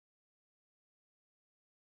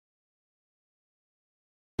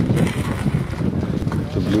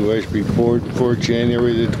Blue Ice Report for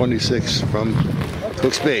January the 26th from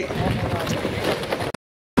Cooks Bay.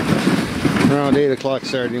 Around 8 o'clock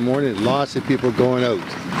Saturday morning, lots of people going out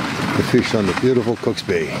to fish on the beautiful Cooks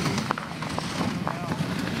Bay.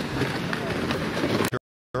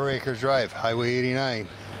 Acres Drive, Highway 89,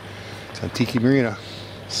 Kontiki Marina,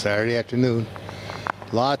 Saturday afternoon.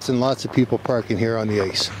 Lots and lots of people parking here on the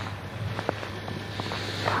ice.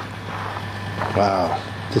 Wow,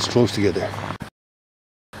 this close together.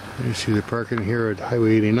 You see the parking here at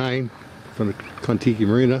Highway 89 from the Kontiki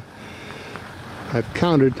Marina. I've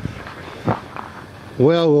counted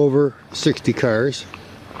well over 60 cars,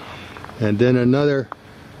 and then another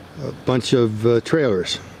bunch of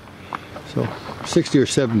trailers. So 60 or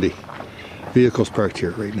 70 vehicles parked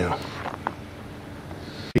here right now.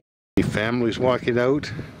 Families walking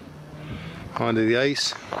out onto the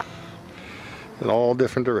ice in all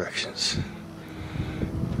different directions.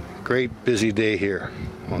 Great busy day here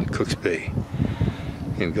on Cooks Bay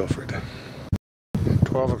in Guilford.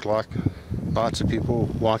 12 o'clock, lots of people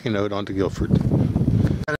walking out onto Guilford.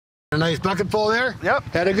 Had a nice bucket full there? Yep.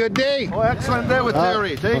 Had a good day? Oh, excellent day with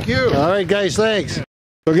Terry. Thank you. All right, guys, thanks.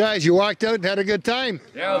 So guys, you walked out and had a good time?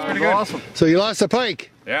 Yeah, it was pretty good. Awesome. So you lost a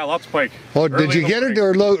pike? Yeah, lots of pike. Oh, did you get it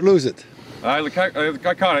or lose it? I caught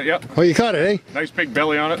it, yeah. Oh, you caught it, eh? Nice big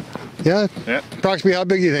belly on it. Yeah? Yeah. Approximately how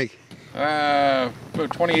big do you think?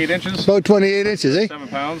 About 28 inches. About 28 inches, eh? 7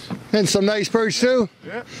 pounds. And some nice perch too?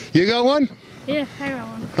 Yeah. You got one? Yeah, I got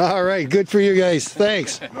one. All right, good for you guys.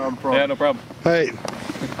 Thanks. No problem. Yeah, no problem. All right,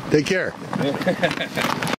 take care.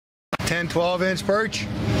 10, 12 inch perch.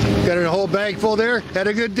 Got a whole bag full there. Had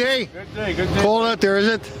a good day. Good day, good day. Cold out there, is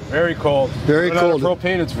it? Very cold. Very cold. Without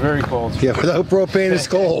propane, it's very cold. Yeah, without propane, it's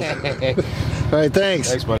cold. All right, thanks.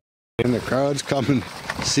 Thanks, buddy. And the crowd's coming.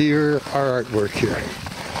 See our artwork here.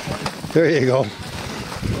 There you go.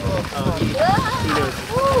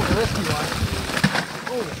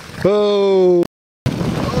 Oh,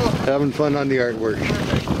 having fun on the artwork.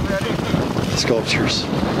 Sculptures.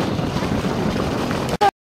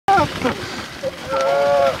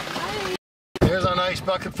 Here's a nice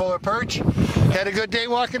bucket full of perch. Had a good day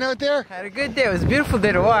walking out there? Had a good day. It was a beautiful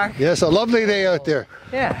day to walk. Yes, a lovely day out there.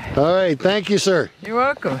 Yeah. All right, thank you, sir. You're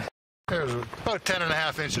welcome. There's about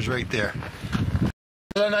 10.5 inches right there.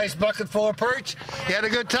 A nice bucket full of perch. You had a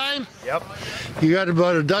good time? Yep. You got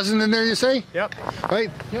about a dozen in there, you say? Yep.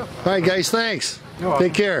 Right? Yep. All right, guys, thanks.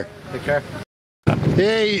 Take care. Take care.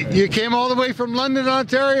 Hey, you came all the way from London,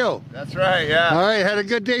 Ontario. That's right, yeah. All right, had a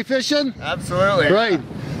good day fishing? Absolutely. Right.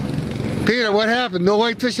 Peter, what happened? No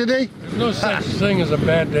white fishing day? There's no such thing as a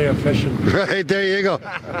bad day of fishing. Right, there you go.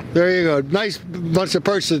 There you go. Nice bunch of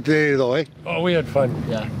perch today, though, eh? Oh, we had fun.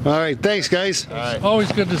 Yeah. All right, thanks, guys. All right.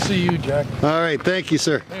 Always good to see you, Jack. All right, thank you,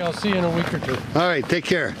 sir. Hey, I'll see you in a week or two. All right, take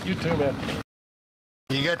care. You too, man.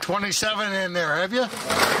 You got 27 in there, have you?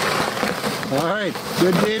 All right,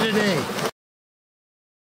 good day today.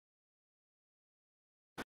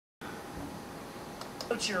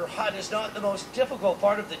 Your hut is not the most difficult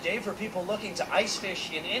part of the day for people looking to ice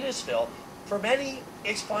fish in Innisfil. For many,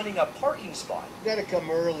 it's finding a parking spot. You gotta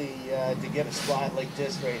come early to get a spot like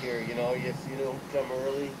this right here. You know, if you don't come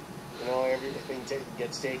early, you know, everything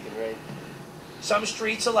gets taken, right? Some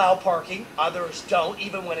streets allow parking, others don't.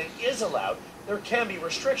 Even when it is allowed, there can be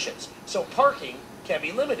restrictions, so parking can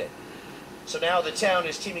be limited. So now the town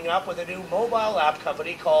is teaming up with a new mobile app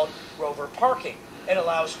company called Rover Parking. It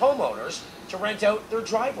allows homeowners to rent out their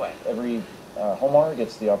driveway. Every homeowner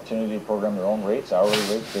gets the opportunity to program their own rates, hourly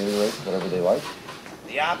rates, daily rates, whatever they like.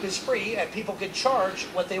 The app is free and people can charge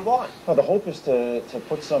what they want. Now, the hope is to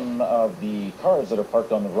put some of the cars that are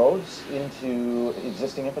parked on the roads into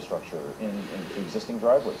existing infrastructure, into existing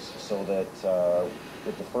driveways, so that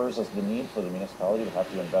it defers as the need for the municipality to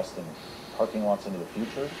have to invest in parking lots into the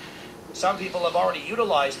future. Some people have already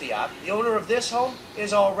utilized the app. The owner of this home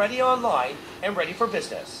is already online and ready for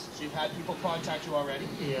business. So you've had people contact you already?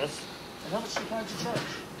 Yes. And how much do you plan to charge?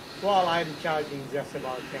 Well, I'm charging just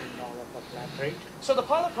about $10 per flat rate. So the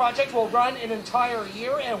pilot project will run an entire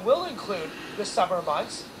year and will include the summer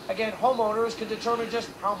months. Again, homeowners can determine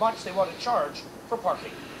just how much they want to charge for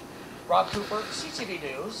parking. Rob Cooper, CTV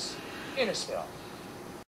News, Innisfil.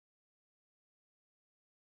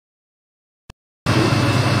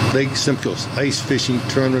 Lake Simcoe's Ice Fishing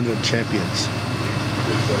Tournament of Champions.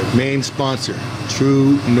 Main sponsor,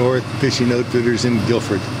 True North Fishing Outfitters in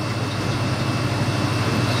Guilford.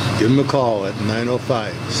 Give them a call at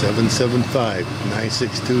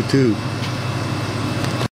 905-775-9622.